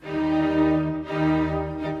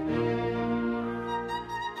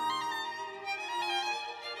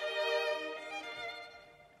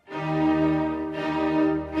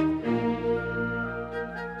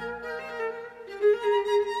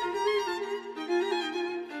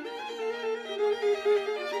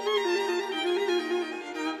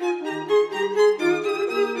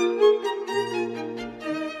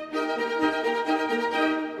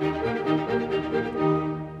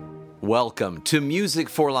Welcome to Music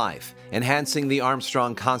for Life, enhancing the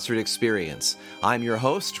Armstrong concert experience. I'm your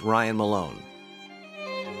host, Ryan Malone.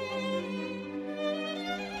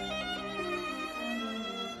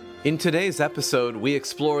 In today's episode, we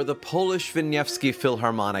explore the Polish Wieniawski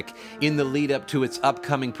Philharmonic in the lead-up to its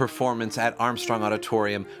upcoming performance at Armstrong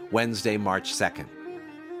Auditorium, Wednesday, March 2nd.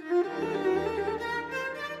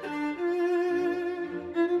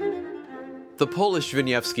 The Polish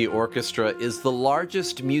Wieniawski Orchestra is the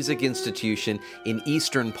largest music institution in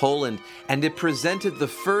eastern Poland, and it presented the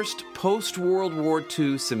first post-World War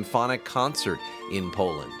II symphonic concert in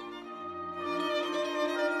Poland.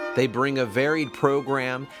 They bring a varied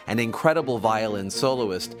program and incredible violin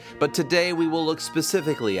soloist, but today we will look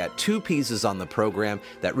specifically at two pieces on the program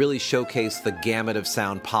that really showcase the gamut of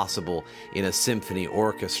sound possible in a symphony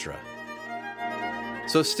orchestra.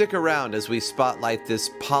 So stick around as we spotlight this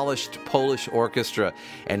polished Polish orchestra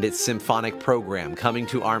and its symphonic program coming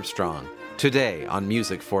to Armstrong, today on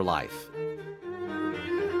Music for Life.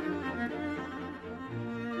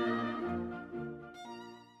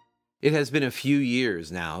 It has been a few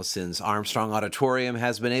years now since Armstrong Auditorium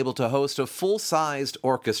has been able to host a full-sized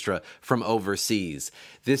orchestra from overseas.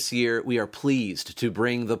 This year, we are pleased to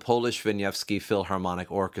bring the Polish Wieniawski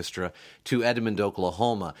Philharmonic Orchestra to Edmond,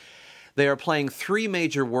 Oklahoma. They are playing three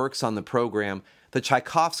major works on the program: the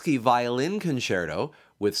Tchaikovsky Violin Concerto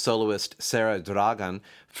with soloist Sarah Dragan,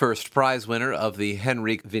 first prize winner of the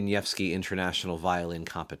Henryk Wieniawski International Violin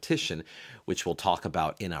Competition, which we'll talk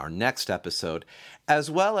about in our next episode,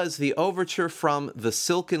 as well as the overture from The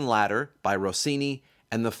Silken Ladder by Rossini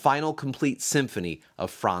and the final complete symphony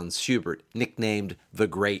of Franz Schubert, nicknamed The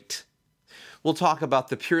Great. We'll talk about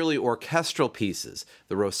the purely orchestral pieces,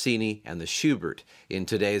 the Rossini and the Schubert, in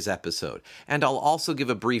today's episode. And I'll also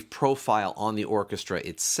give a brief profile on the orchestra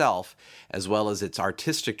itself, as well as its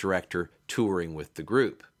artistic director touring with the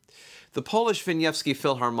group. The Polish Wieniawski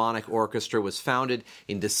Philharmonic Orchestra was founded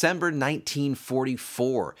in December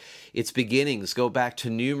 1944. Its beginnings go back to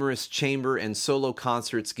numerous chamber and solo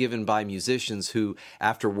concerts given by musicians who,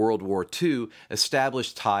 after World War II,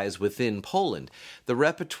 established ties within Poland. The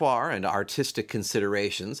repertoire and artistic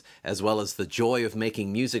considerations, as well as the joy of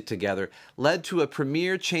making music together, led to a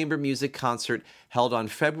premier chamber music concert held on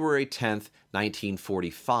February 10th,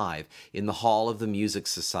 1945, in the Hall of the Music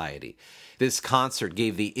Society. This concert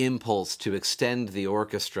gave the impulse to extend the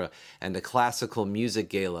orchestra, and a classical music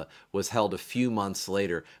gala was held a few months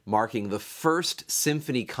later, marking the first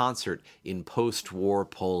symphony concert in post-war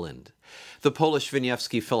Poland. The Polish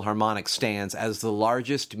Wieniawski Philharmonic stands as the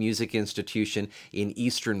largest music institution in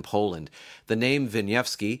eastern Poland. The name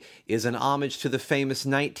Wieniawski is an homage to the famous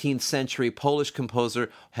 19th century Polish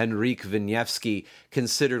composer Henryk Wieniawski,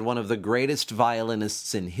 considered one of the greatest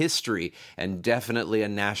violinists in history and definitely a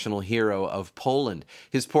national hero of Poland.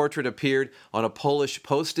 His portrait appeared on a Polish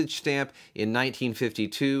postage stamp in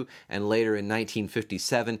 1952 and later in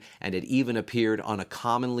 1957, and it even appeared on a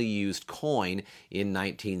commonly used coin in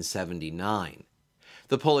 1979.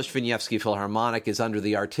 The Polish Wieniawski Philharmonic is under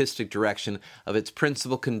the artistic direction of its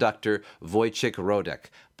principal conductor, Wojciech Rodek,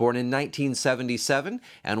 born in 1977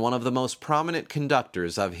 and one of the most prominent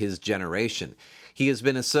conductors of his generation. He has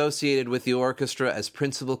been associated with the orchestra as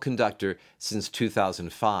principal conductor since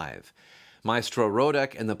 2005. Maestro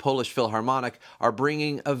Rodek and the Polish Philharmonic are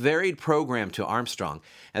bringing a varied program to Armstrong.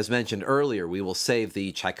 As mentioned earlier, we will save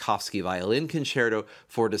the Tchaikovsky Violin Concerto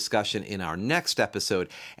for discussion in our next episode,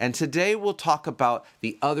 and today we'll talk about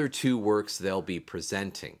the other two works they'll be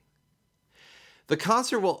presenting. The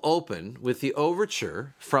concert will open with the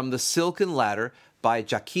overture from The Silken Ladder by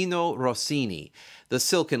Gioachino Rossini. The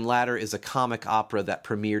Silken Ladder is a comic opera that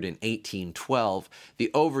premiered in 1812. The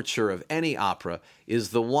overture of any opera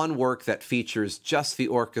is the one work that features just the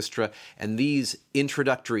orchestra, and these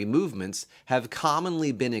introductory movements have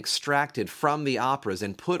commonly been extracted from the operas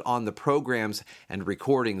and put on the programs and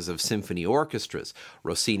recordings of symphony orchestras.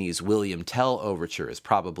 Rossini's William Tell Overture is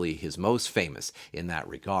probably his most famous in that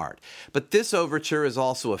regard. But this overture is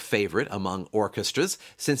also a favorite among orchestras,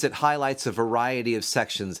 since it highlights a variety of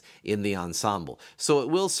sections in the ensemble, so it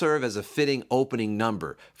will serve as a fitting opening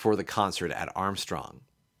number for the concert at Armstrong.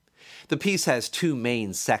 The piece has two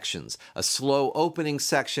main sections, a slow opening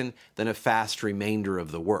section, then a fast remainder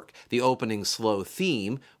of the work. The opening slow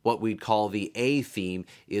theme, what we'd call the A theme,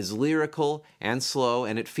 is lyrical and slow,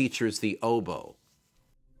 and it features the oboe.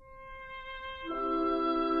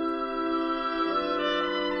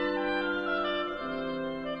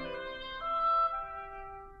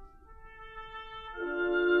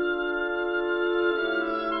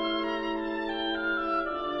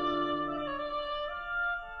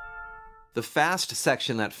 The fast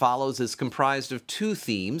section that follows is comprised of two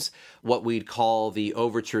themes, what we'd call the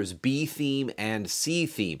overture's B theme and C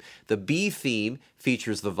theme. The B theme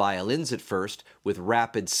features the violins at first, with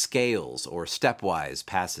rapid scales or stepwise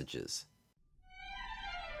passages.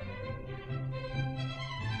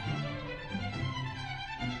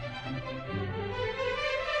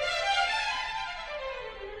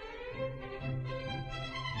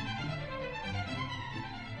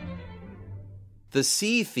 The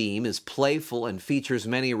C theme is playful and features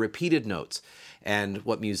many repeated notes, and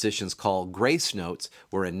what musicians call grace notes,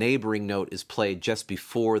 where a neighboring note is played just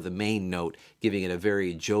before the main note, giving it a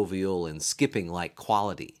very jovial and skipping-like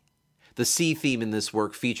quality. The C theme in this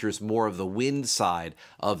work features more of the wind side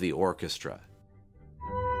of the orchestra.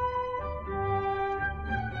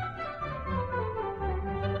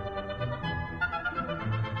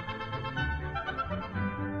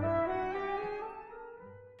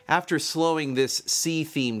 After slowing this C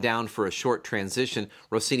theme down for a short transition,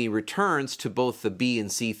 Rossini returns to both the B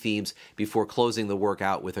and C themes before closing the work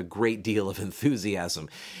out with a great deal of enthusiasm.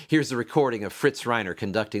 Here's the recording of Fritz Reiner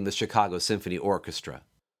conducting the Chicago Symphony Orchestra.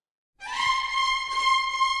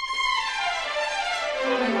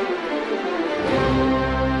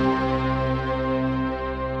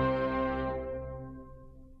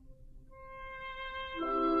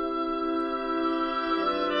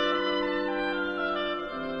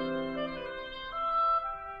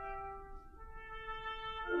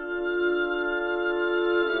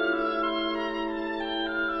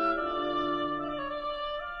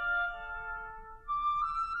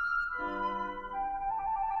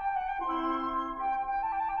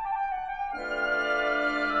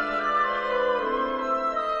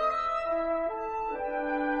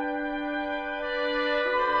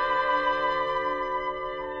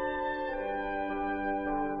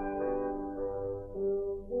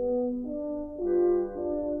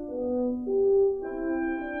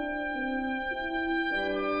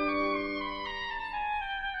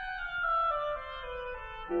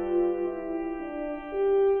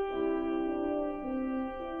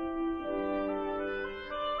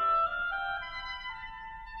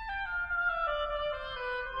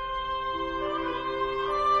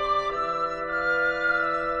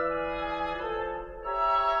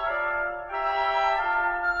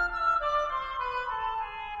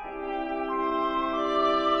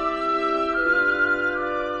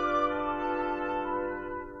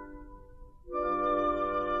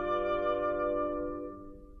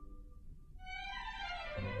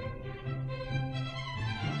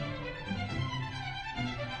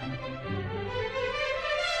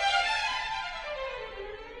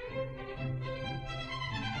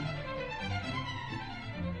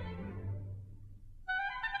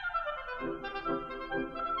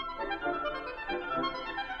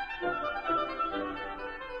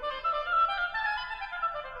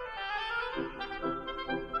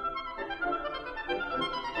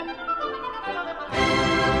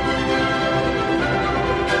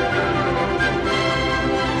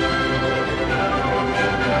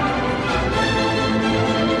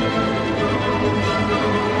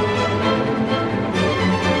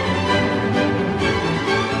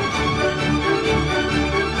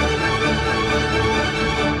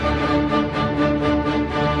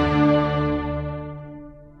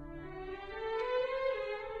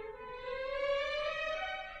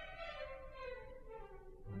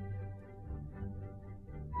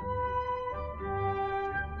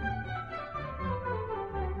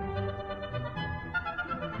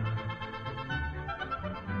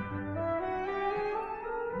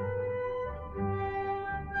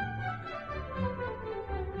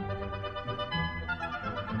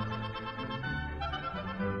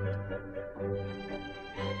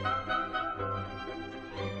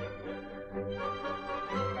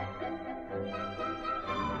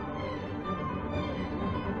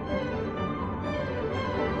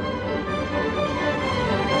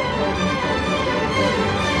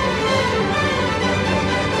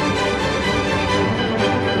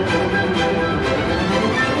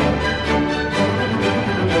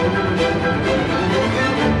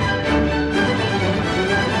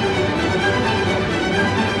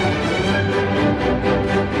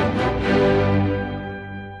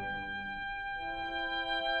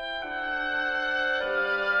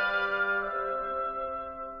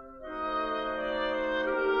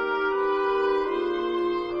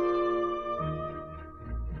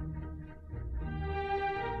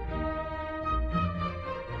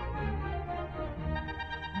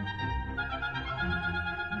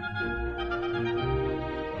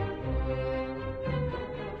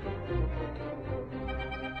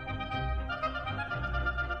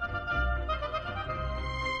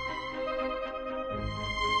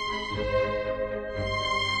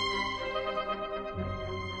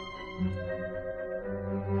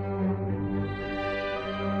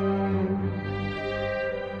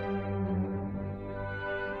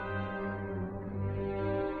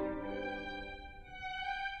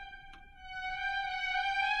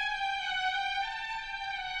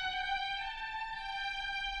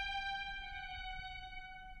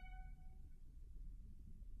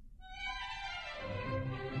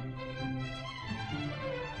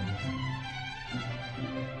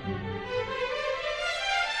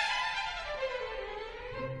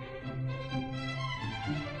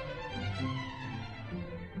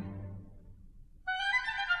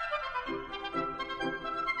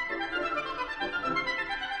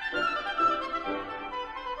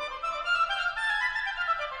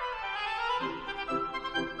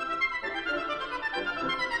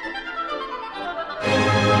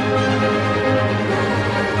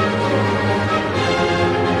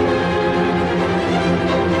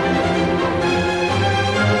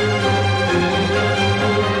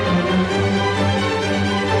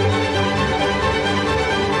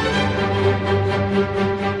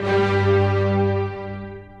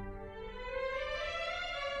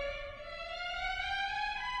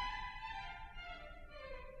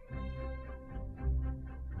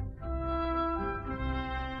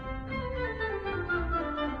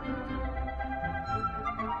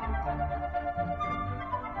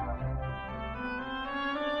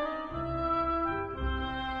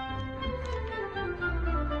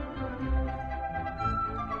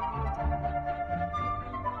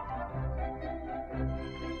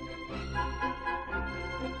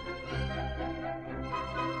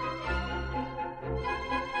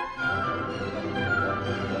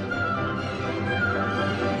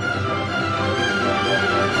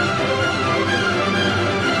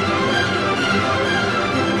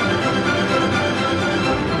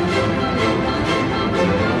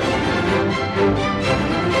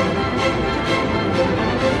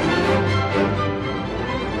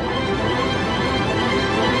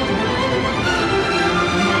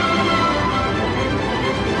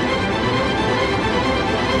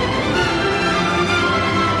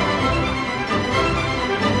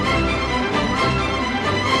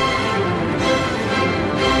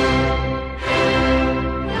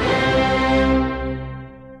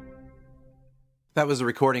 That was a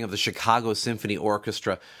recording of the Chicago Symphony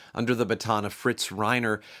Orchestra under the baton of Fritz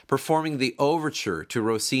Reiner performing the overture to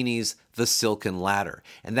Rossini's The Silken Ladder.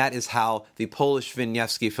 And that is how the Polish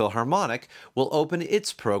Wieniawski Philharmonic will open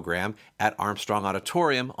its program at Armstrong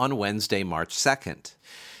Auditorium on Wednesday, March 2nd.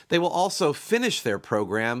 They will also finish their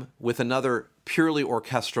program with another purely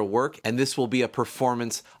orchestral work, and this will be a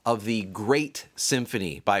performance of the Great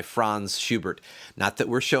Symphony by Franz Schubert. Not that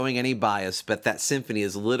we're showing any bias, but that symphony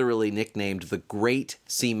is literally nicknamed the Great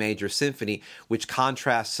C Major Symphony, which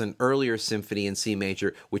contrasts an earlier symphony in C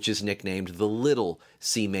Major, which is nicknamed the Little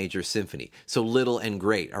C Major Symphony. So little and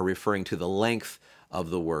great are referring to the length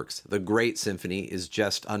of the works. The Great Symphony is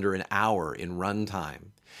just under an hour in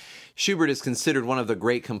runtime. Schubert is considered one of the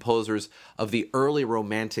great composers of the early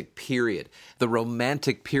Romantic period, the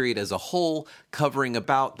Romantic period as a whole covering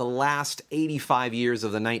about the last 85 years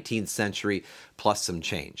of the 19th century plus some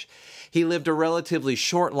change. He lived a relatively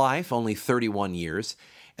short life, only 31 years,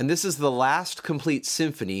 and this is the last complete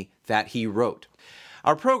symphony that he wrote.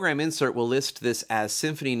 Our program insert will list this as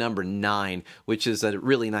Symphony Number 9, which is a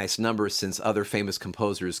really nice number since other famous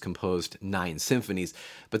composers composed 9 symphonies,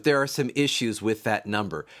 but there are some issues with that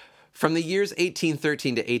number. From the years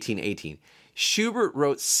 1813 to 1818, Schubert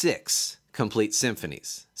wrote 6 complete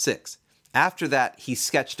symphonies. 6. After that, he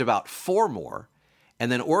sketched about 4 more, and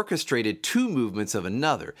then orchestrated 2 movements of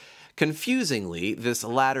another. Confusingly, this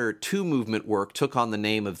latter 2-movement work took on the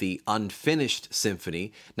name of the Unfinished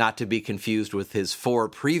Symphony, not to be confused with his 4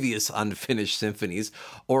 previous unfinished symphonies,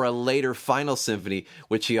 or a later final symphony,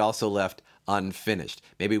 which he also left unfinished.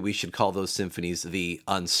 Maybe we should call those symphonies the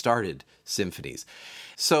unstarted symphonies.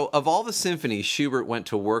 So, of all the symphonies Schubert went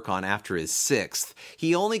to work on after his 6th,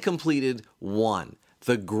 he only completed 1,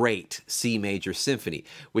 the Great C Major Symphony,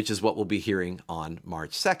 which is what we'll be hearing on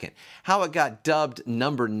March 2nd. How it got dubbed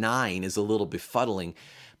Number 9 is a little befuddling,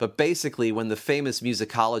 but basically when the famous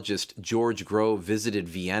musicologist George Grove visited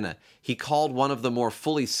Vienna, he called one of the more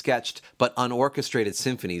fully sketched but unorchestrated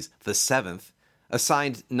symphonies, the 7th,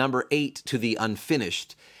 assigned Number 8 to the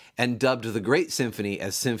Unfinished, and dubbed the Great Symphony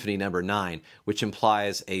as Symphony Number 9, which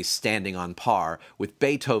implies a standing on par with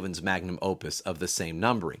Beethoven's magnum opus of the same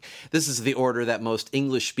numbering. This is the order that most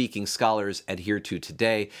English-speaking scholars adhere to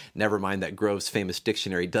today, never mind that Grove's famous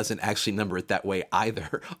dictionary doesn't actually number it that way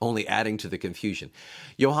either, only adding to the confusion.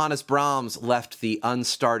 Johannes Brahms left the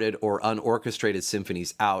unstarted or unorchestrated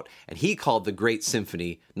symphonies out, and he called the Great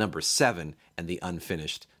Symphony Number 7 and the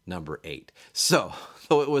Unfinished Number 8. So,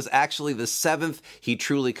 though it was actually the 7th he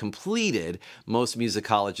truly completed, most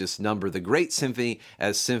musicologists number the Great Symphony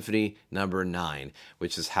as Symphony Number 9,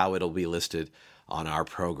 which is how it'll be listed on our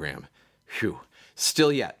program. Phew.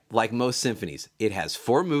 Still yet, like most symphonies, it has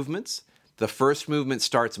 4 movements. The first movement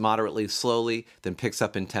starts moderately slowly, then picks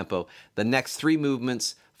up in tempo. The next 3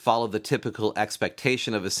 movements follow the typical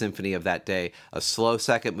expectation of a symphony of that day: a slow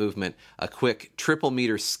second movement, a quick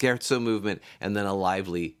triple-meter scherzo movement, and then a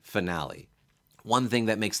lively finale. One thing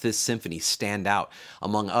that makes this symphony stand out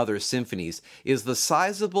among other symphonies is the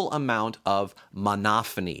sizable amount of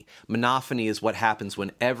monophony. Monophony is what happens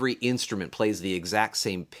when every instrument plays the exact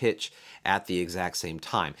same pitch at the exact same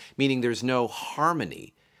time, meaning there's no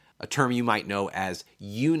harmony, a term you might know as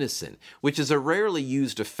unison, which is a rarely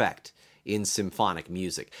used effect in symphonic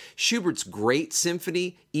music. Schubert's Great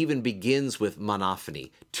Symphony even begins with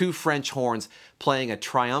monophony, 2 French horns playing a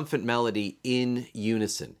triumphant melody in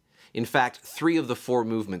unison. In fact, 3 of the 4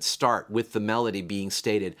 movements start with the melody being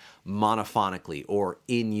stated monophonically or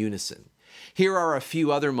in unison. Here are a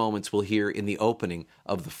few other moments we'll hear in the opening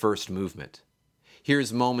of the first movement.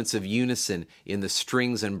 Here's moments of unison in the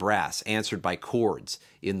strings and brass answered by chords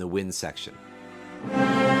in the wind section.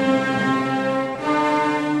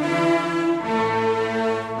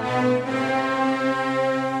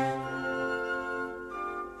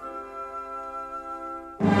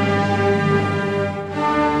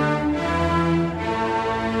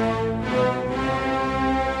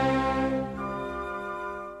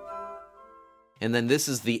 And then this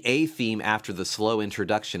is the A theme after the slow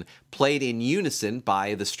introduction, played in unison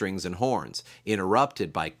by the strings and horns,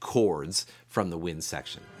 interrupted by chords from the wind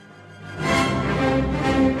section.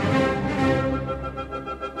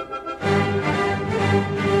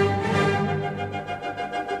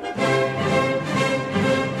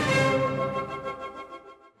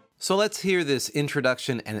 So let's hear this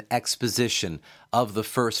introduction and exposition of the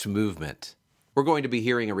first movement. We're going to be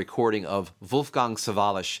hearing a recording of Wolfgang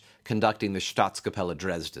Sawallisch conducting the Staatskapelle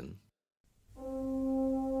Dresden.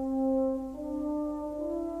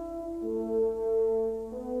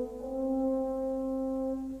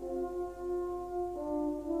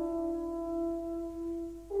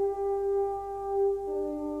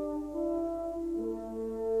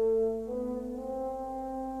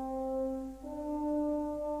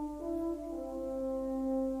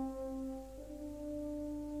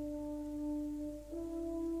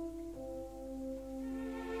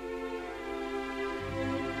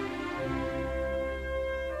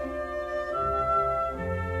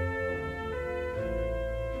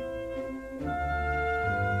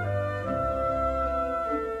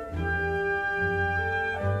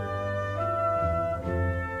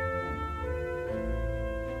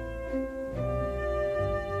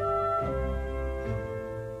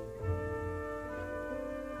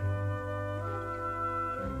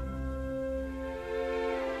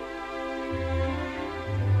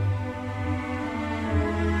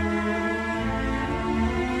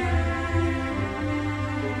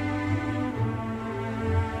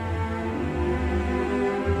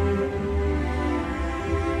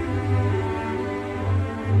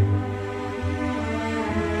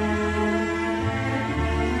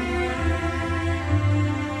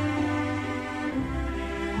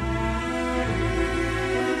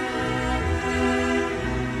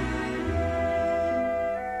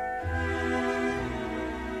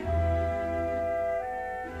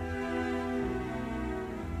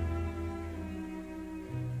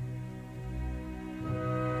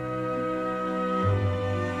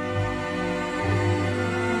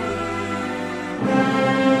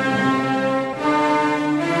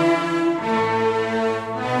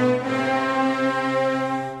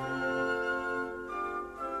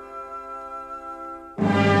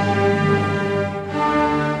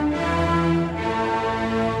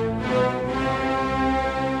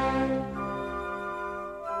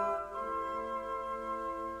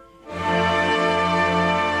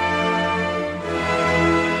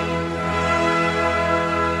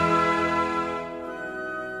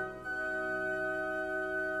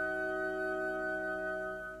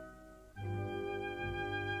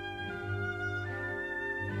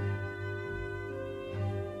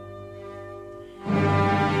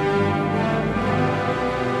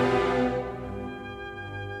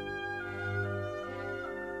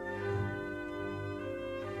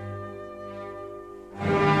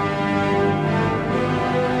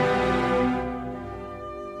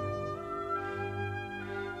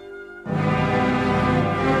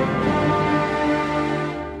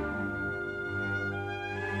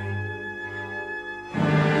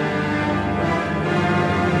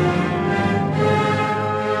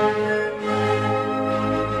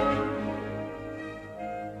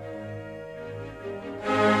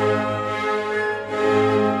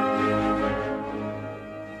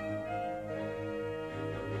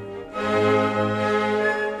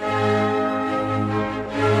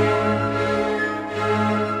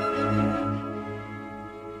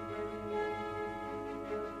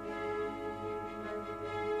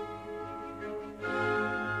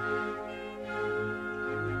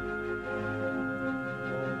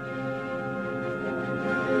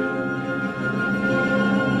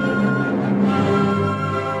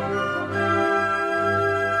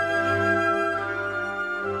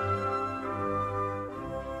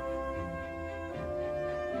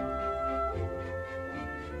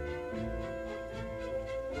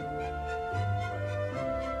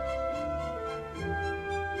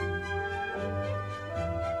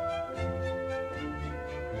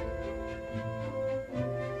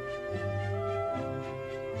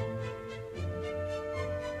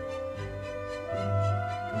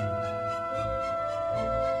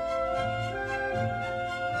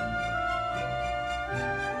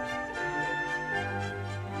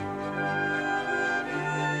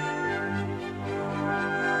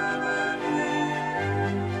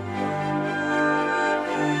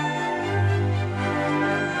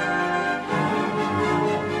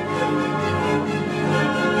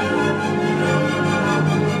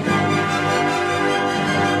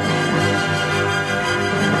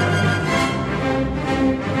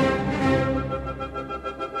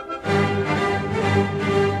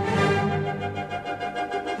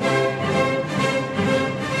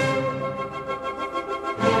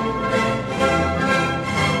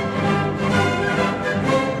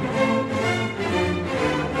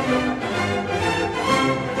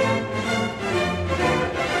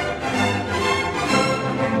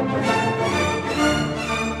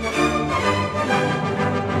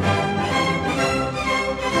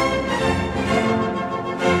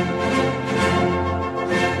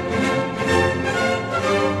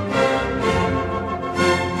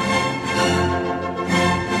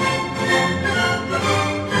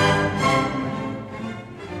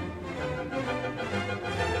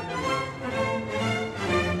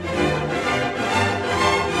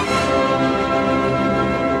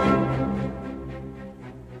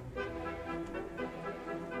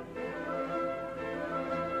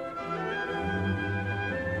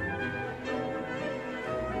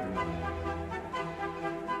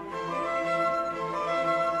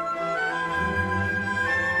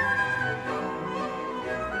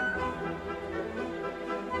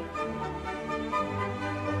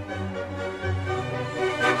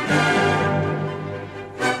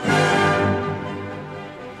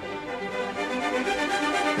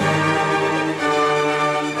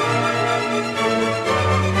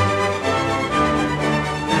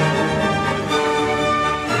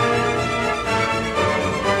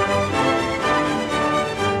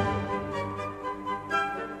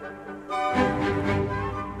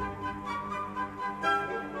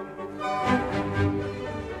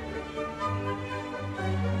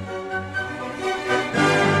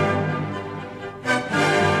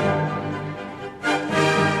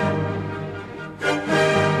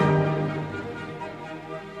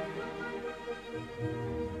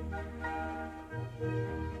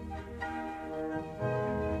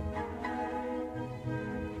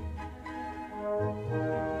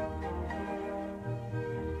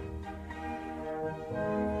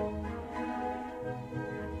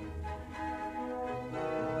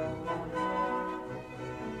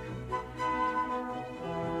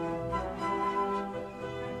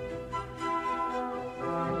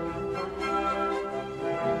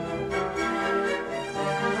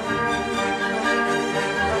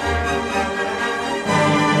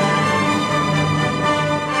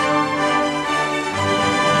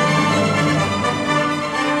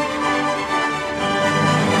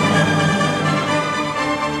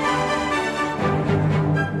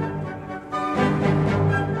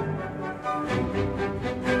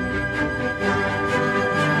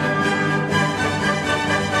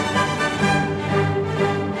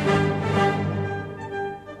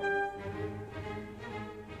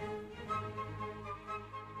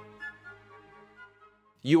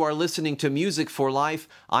 You are listening to Music for Life.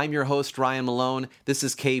 I'm your host, Ryan Malone. This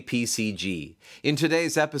is KPCG. In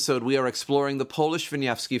today's episode, we are exploring the Polish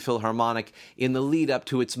Wieniawski Philharmonic in the lead up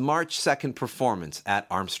to its March 2nd performance at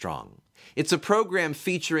Armstrong. It's a program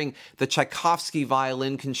featuring the Tchaikovsky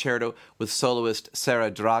Violin Concerto with soloist Sarah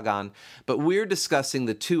Dragan, but we're discussing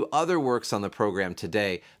the two other works on the program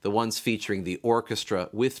today, the ones featuring the orchestra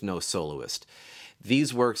with no soloist.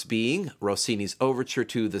 These works being Rossini's Overture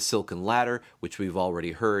to The Silken Ladder, which we've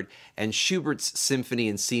already heard, and Schubert's Symphony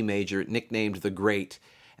in C Major, nicknamed The Great,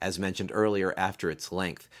 as mentioned earlier after its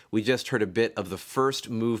length. We just heard a bit of the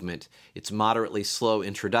first movement, its moderately slow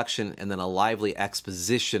introduction, and then a lively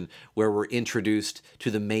exposition where we're introduced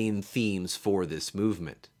to the main themes for this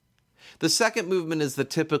movement. The second movement is the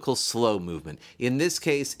typical slow movement, in this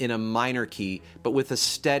case in a minor key, but with a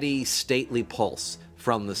steady, stately pulse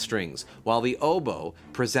from the strings, while the oboe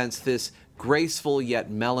presents this graceful yet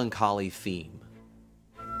melancholy theme.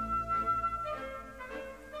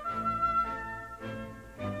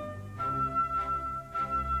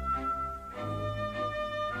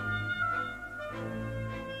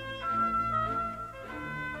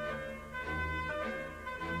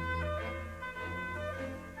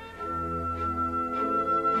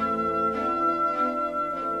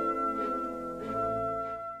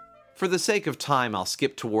 For the sake of time, I'll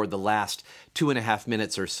skip toward the last 2.5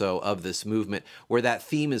 minutes or so of this movement, where that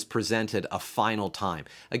theme is presented a final time.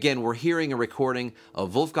 Again, we're hearing a recording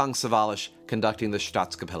of Wolfgang Sawallisch conducting the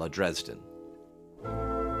Staatskapelle Dresden.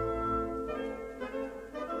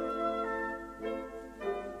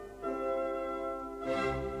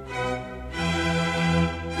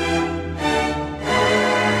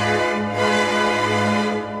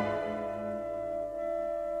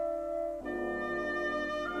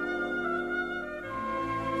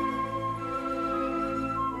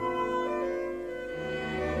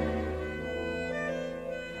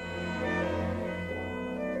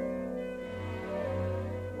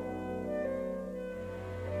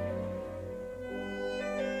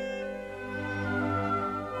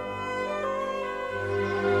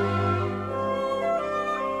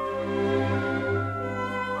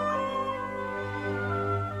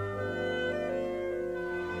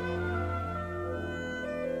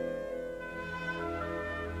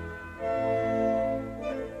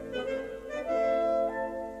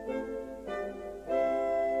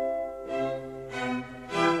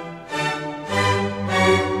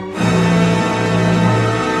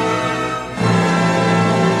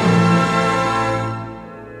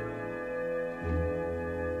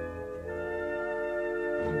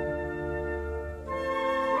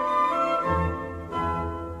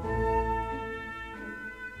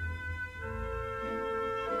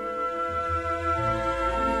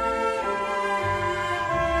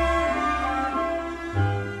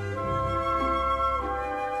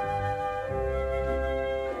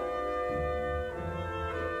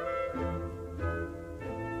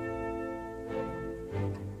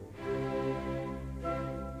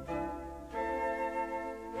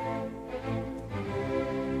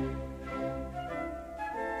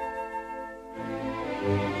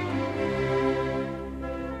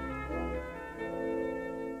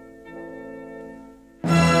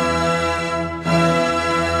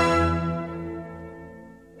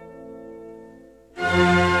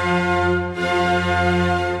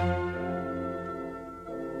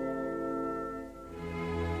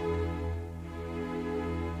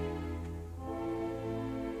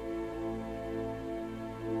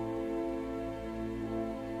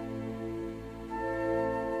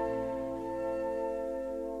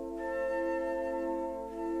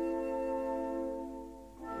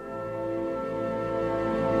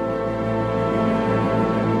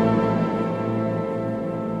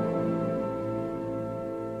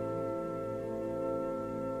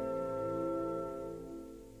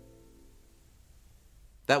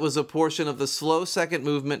 That was a portion of the slow second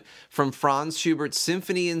movement from Franz Schubert's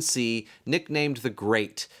Symphony in C, nicknamed The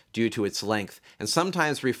Great due to its length, and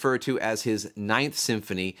sometimes referred to as his Ninth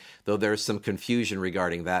Symphony, though there's some confusion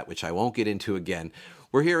regarding that, which I won't get into again.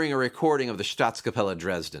 We're hearing a recording of the Staatskapelle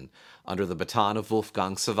Dresden under the baton of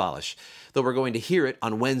Wolfgang Sawallisch, though we're going to hear it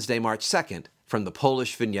on Wednesday, March 2nd from the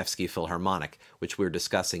Polish Wieniawski Philharmonic, which we're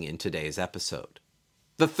discussing in today's episode.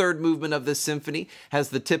 The third movement of this symphony has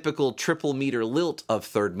the typical triple meter lilt of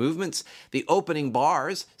third movements. The opening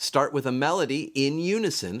bars start with a melody in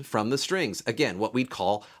unison from the strings. Again, what we'd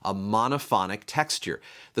call a monophonic texture.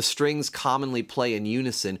 The strings commonly play in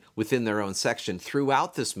unison within their own section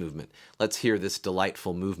throughout this movement. Let's hear this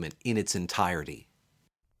delightful movement in its entirety.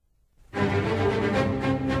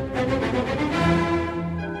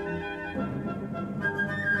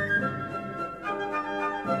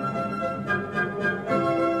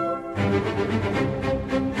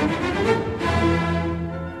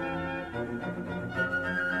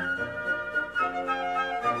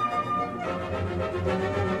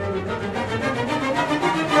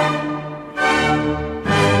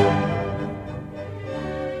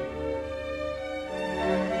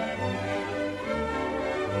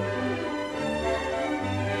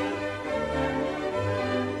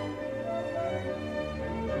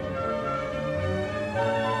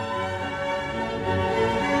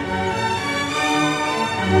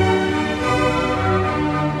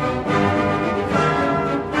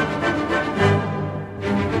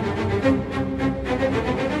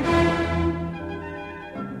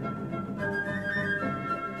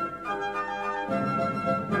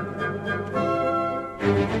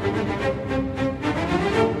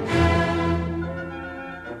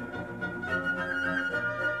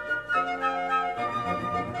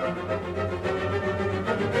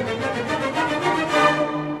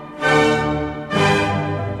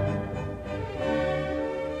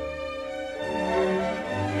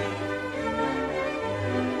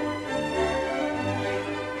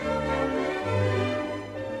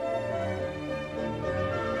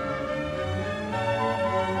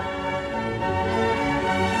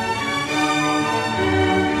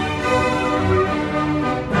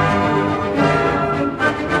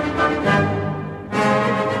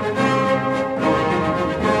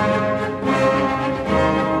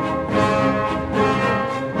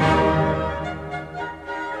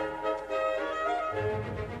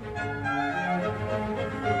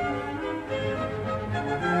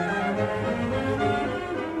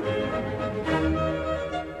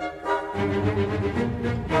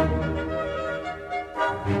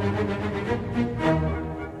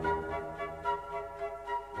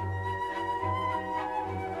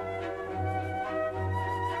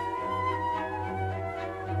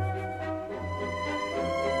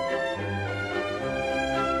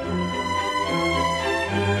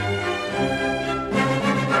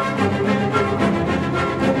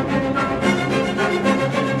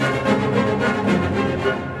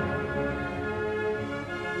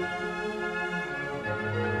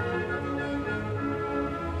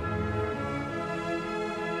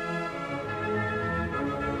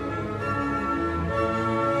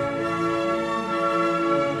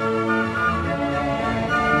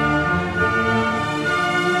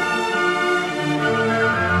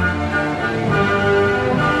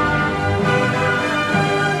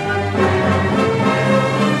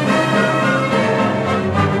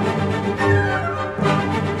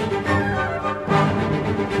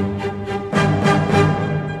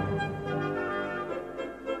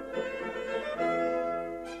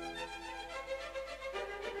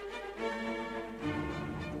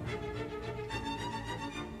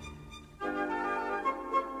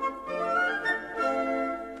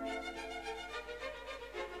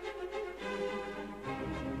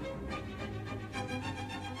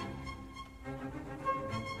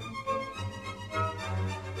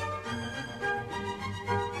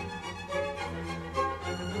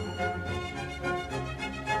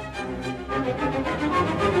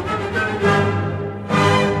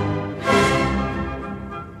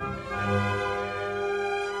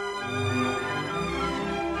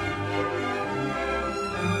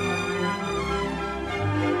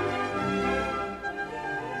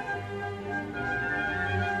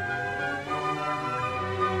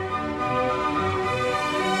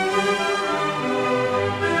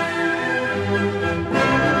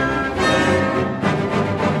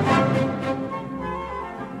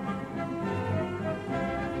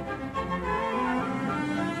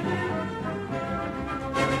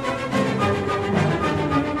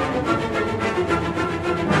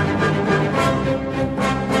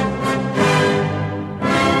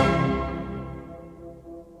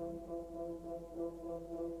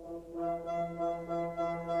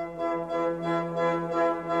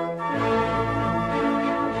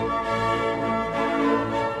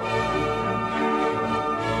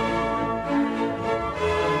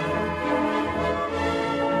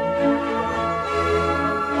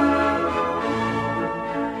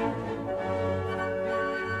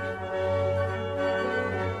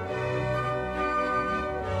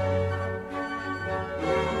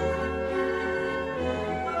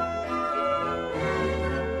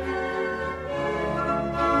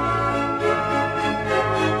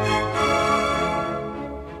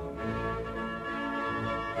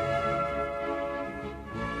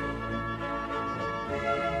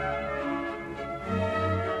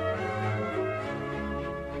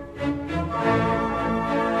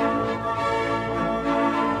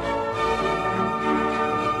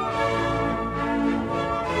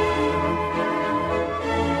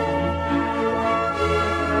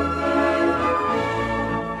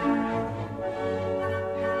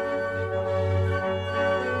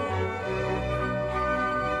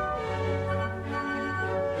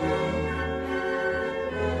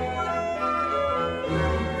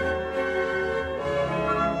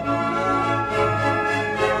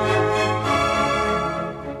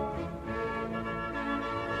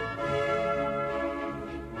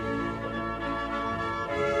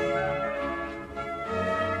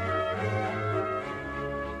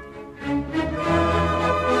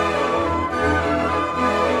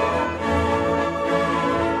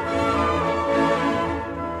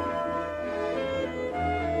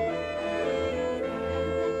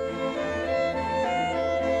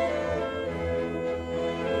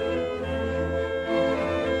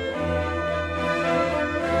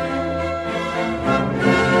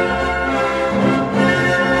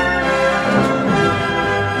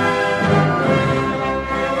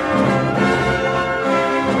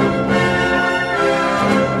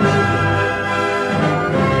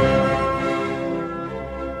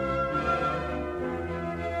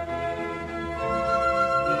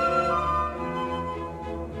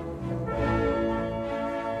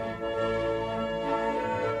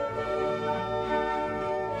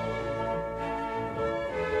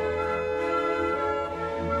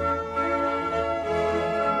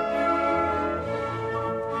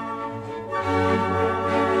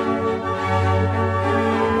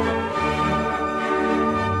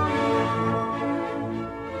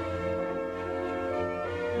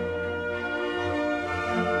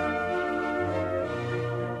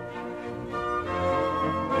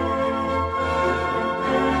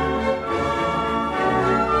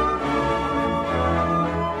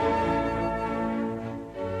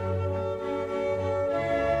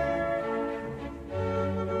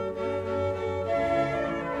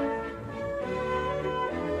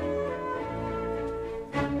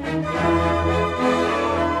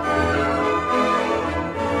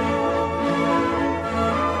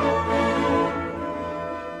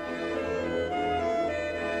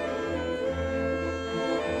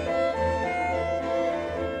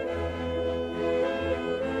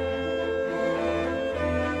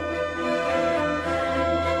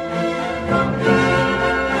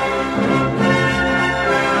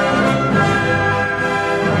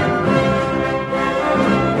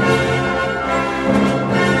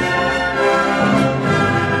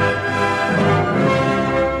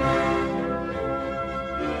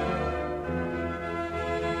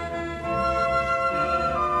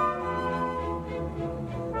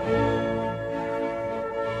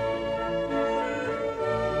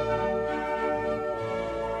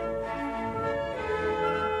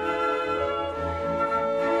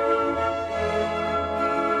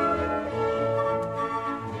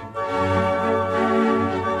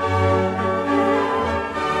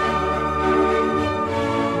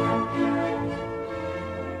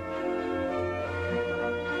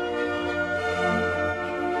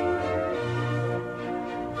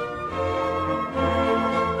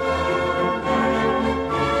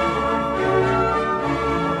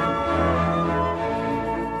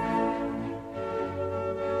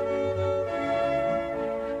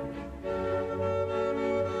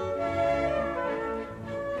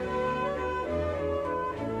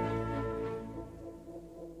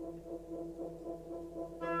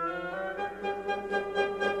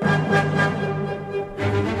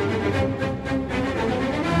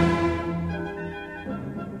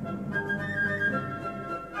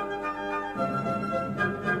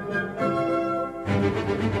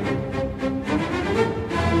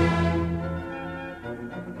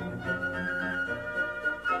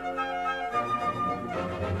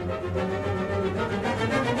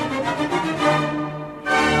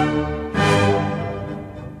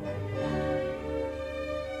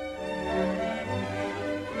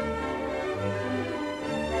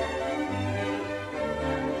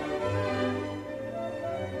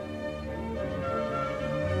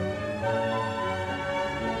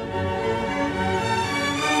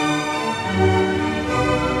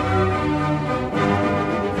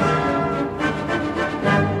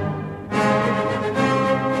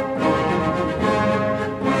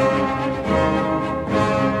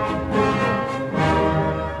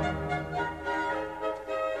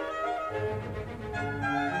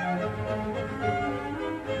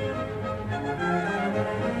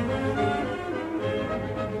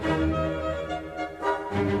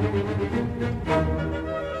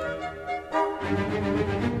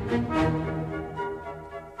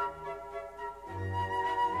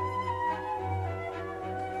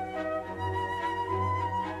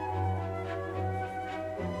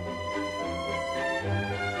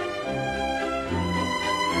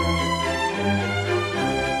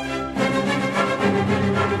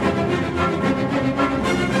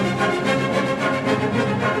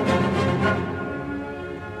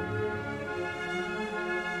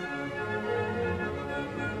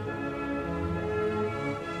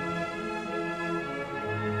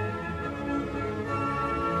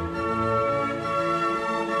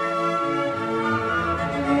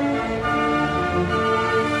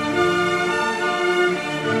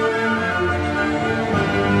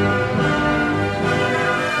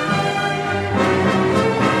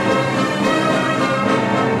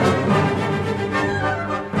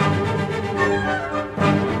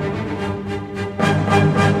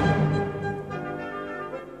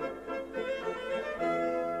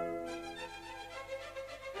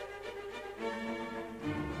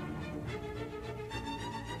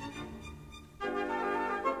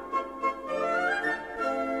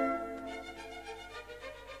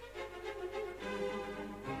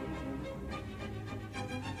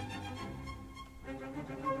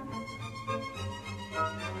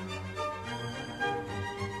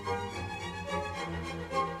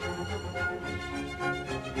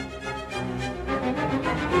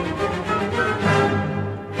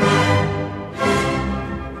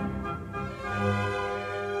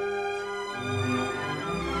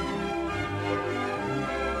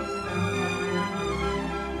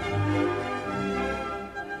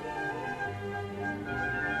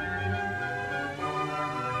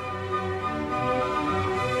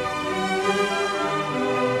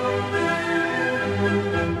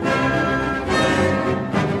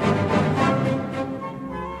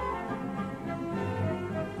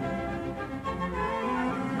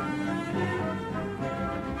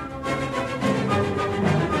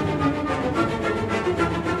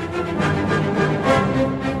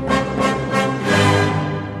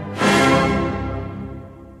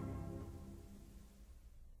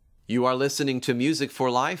 You are listening to Music for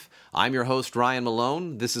Life. I'm your host, Ryan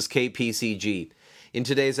Malone. This is KPCG. In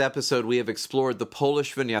today's episode, we have explored the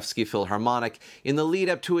Polish Wieniawski Philharmonic in the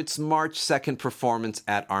lead-up to its March 2nd performance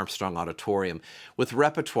at Armstrong Auditorium, with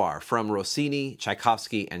repertoire from Rossini,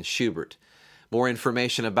 Tchaikovsky, and Schubert. More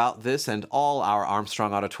information about this and all our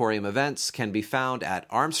Armstrong Auditorium events can be found at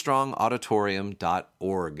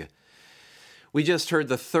armstrongauditorium.org. We just heard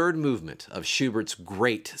the third movement of Schubert's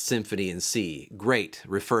Great Symphony in C, great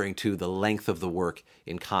referring to the length of the work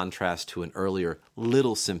in contrast to an earlier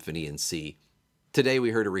Little Symphony in C. Today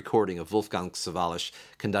we heard a recording of Wolfgang Sawallisch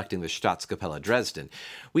conducting the Staatskapelle Dresden.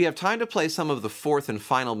 We have time to play some of the fourth and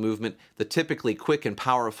final movement, the typically quick and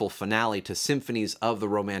powerful finale to symphonies of the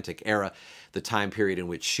Romantic era, the time period in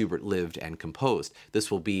which Schubert lived and composed. This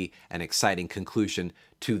will be an exciting conclusion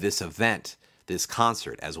to this event, this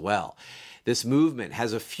concert as well. This movement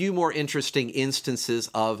has a few more interesting instances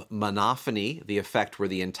of monophony, the effect where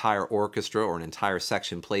the entire orchestra or an entire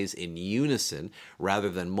section plays in unison rather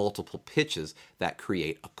than multiple pitches that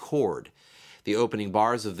create a chord. The opening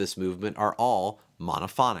bars of this movement are all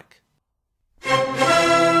monophonic.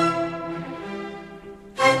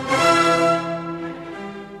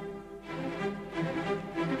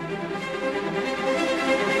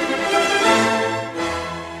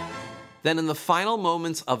 Then in the final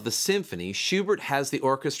moments of the symphony, Schubert has the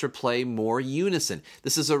orchestra play more unison.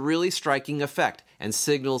 This is a really striking effect and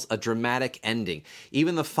signals a dramatic ending.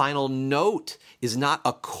 Even the final note is not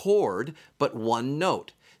a chord, but one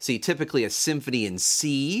note. See, typically a symphony in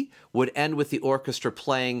C would end with the orchestra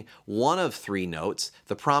playing one of three notes,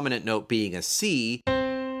 the prominent note being a C,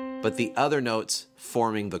 but the other notes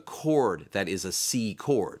forming the chord that is a C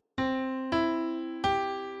chord.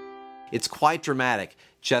 It's quite dramatic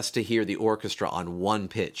just to hear the orchestra on one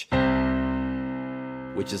pitch,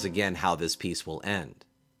 which is again how this piece will end.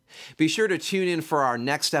 Be sure to tune in for our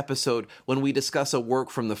next episode when we discuss a work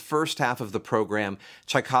from the first half of the program,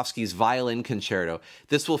 Tchaikovsky's Violin Concerto.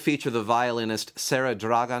 This will feature the violinist Sarah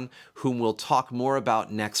Dragan, whom we'll talk more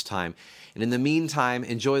about next time. And in the meantime,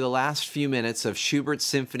 enjoy the last few minutes of Schubert's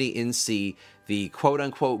Symphony in C, the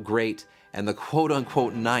quote-unquote great and the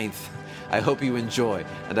quote-unquote ninth. I hope you enjoy,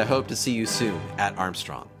 and I hope to see you soon at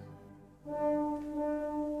Armstrong.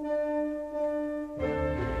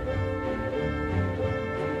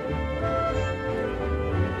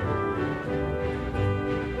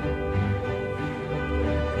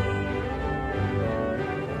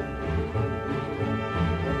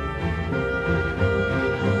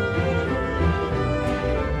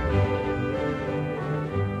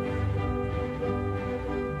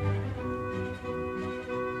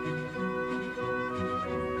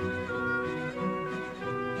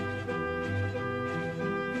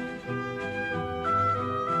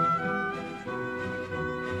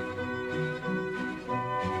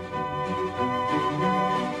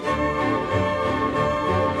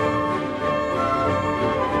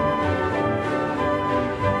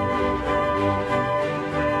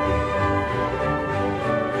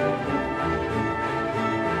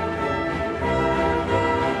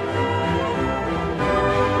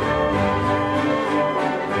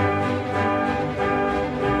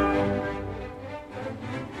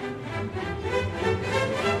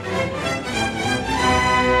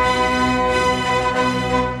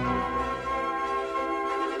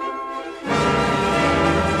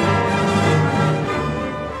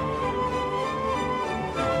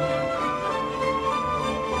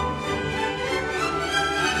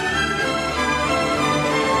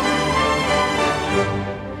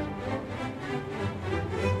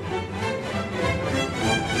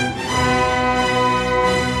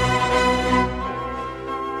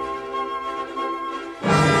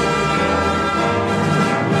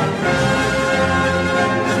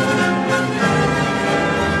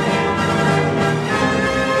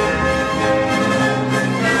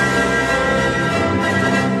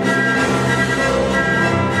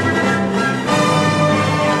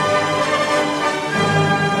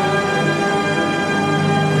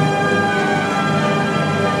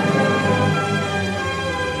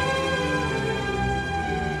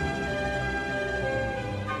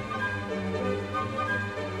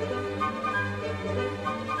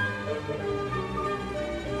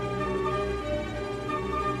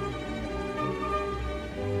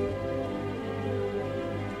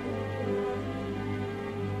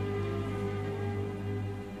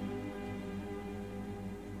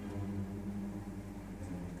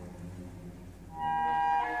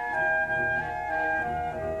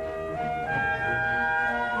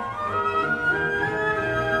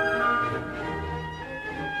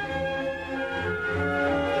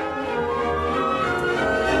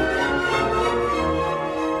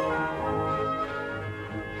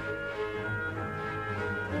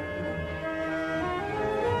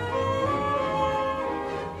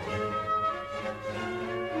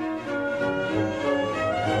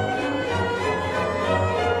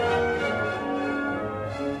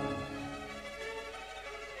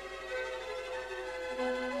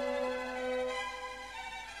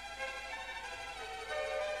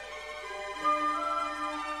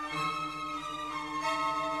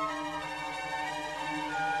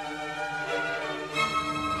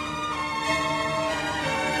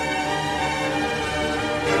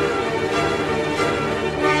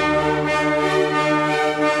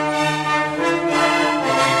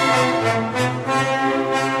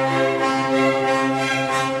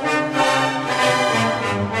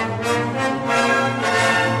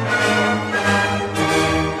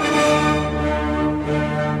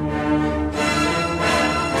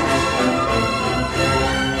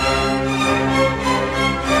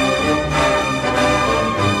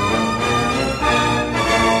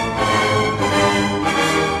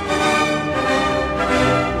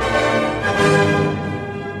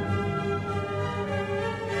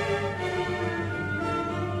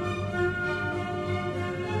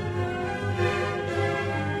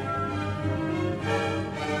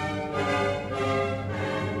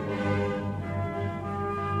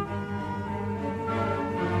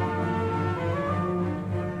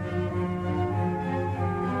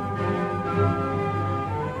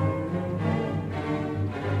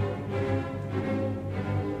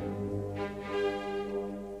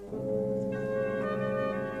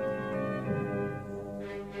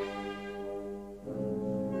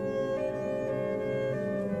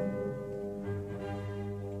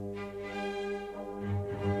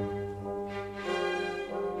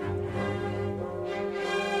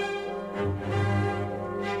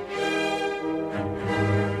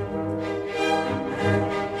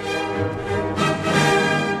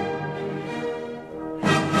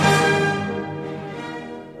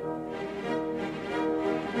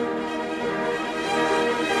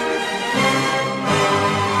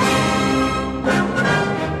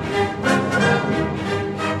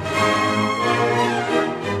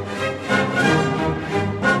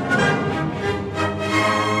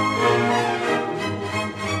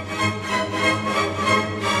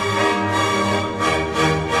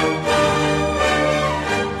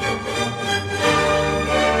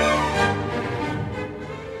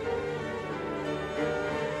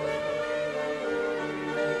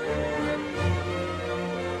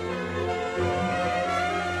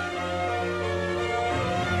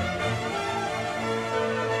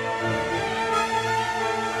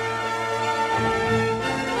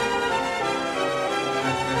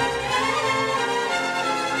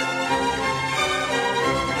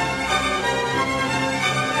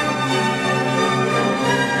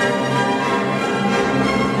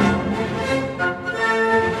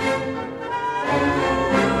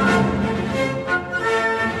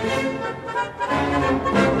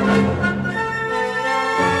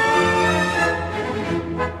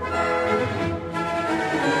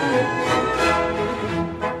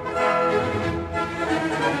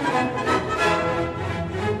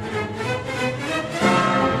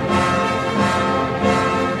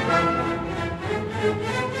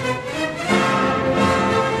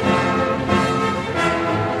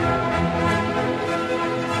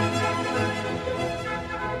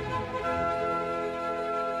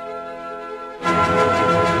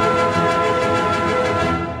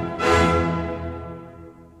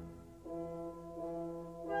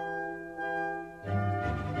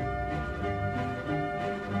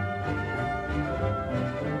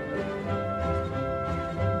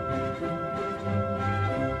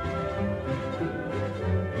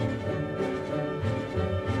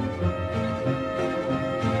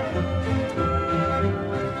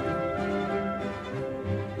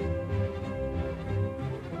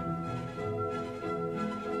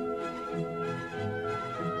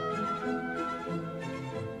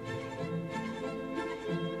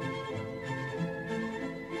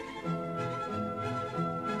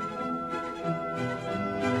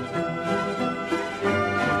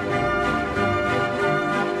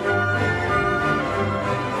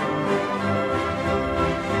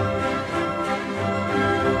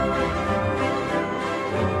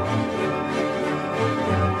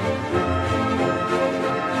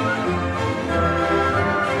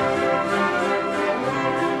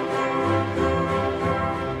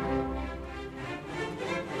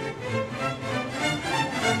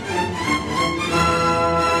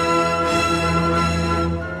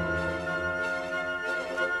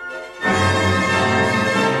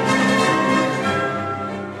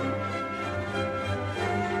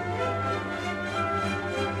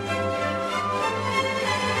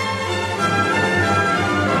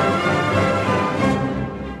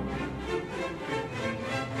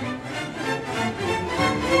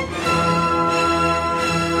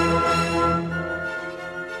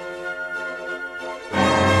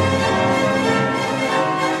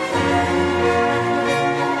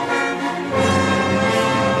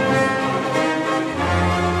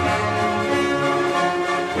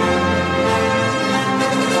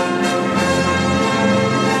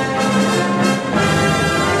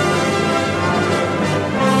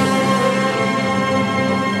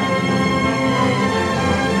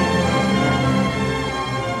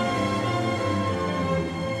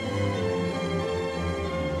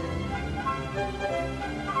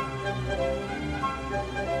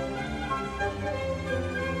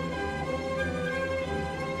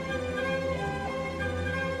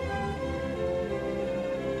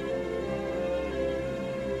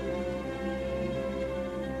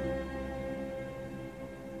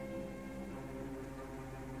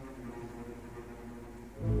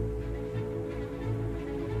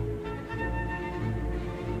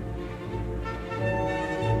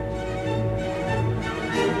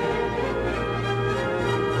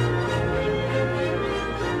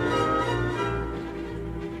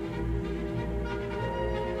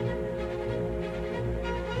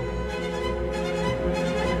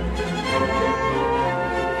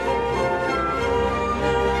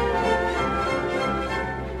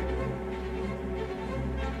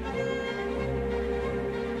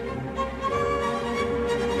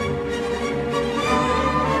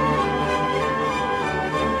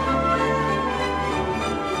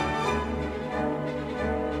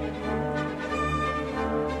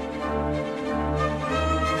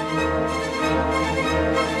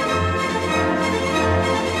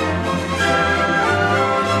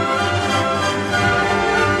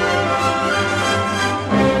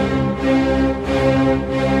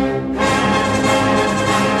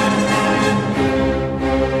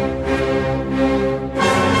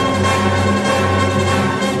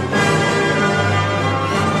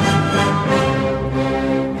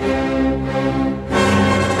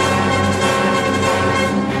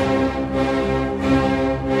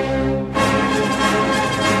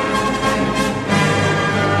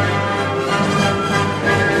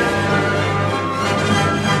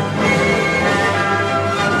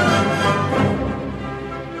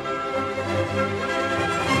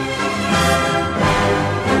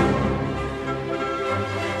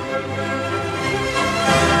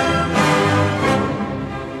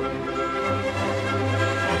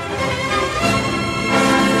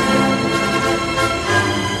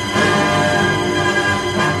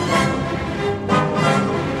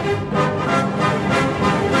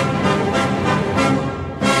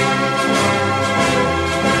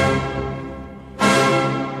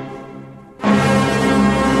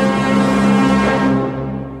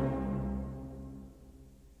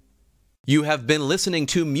 You have been listening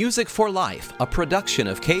to Music for Life, a production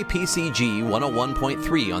of KPCG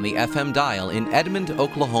 101.3 on the FM dial in Edmond,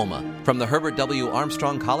 Oklahoma. From the Herbert W.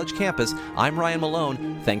 Armstrong College campus, I'm Ryan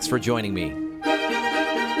Malone. Thanks for joining me.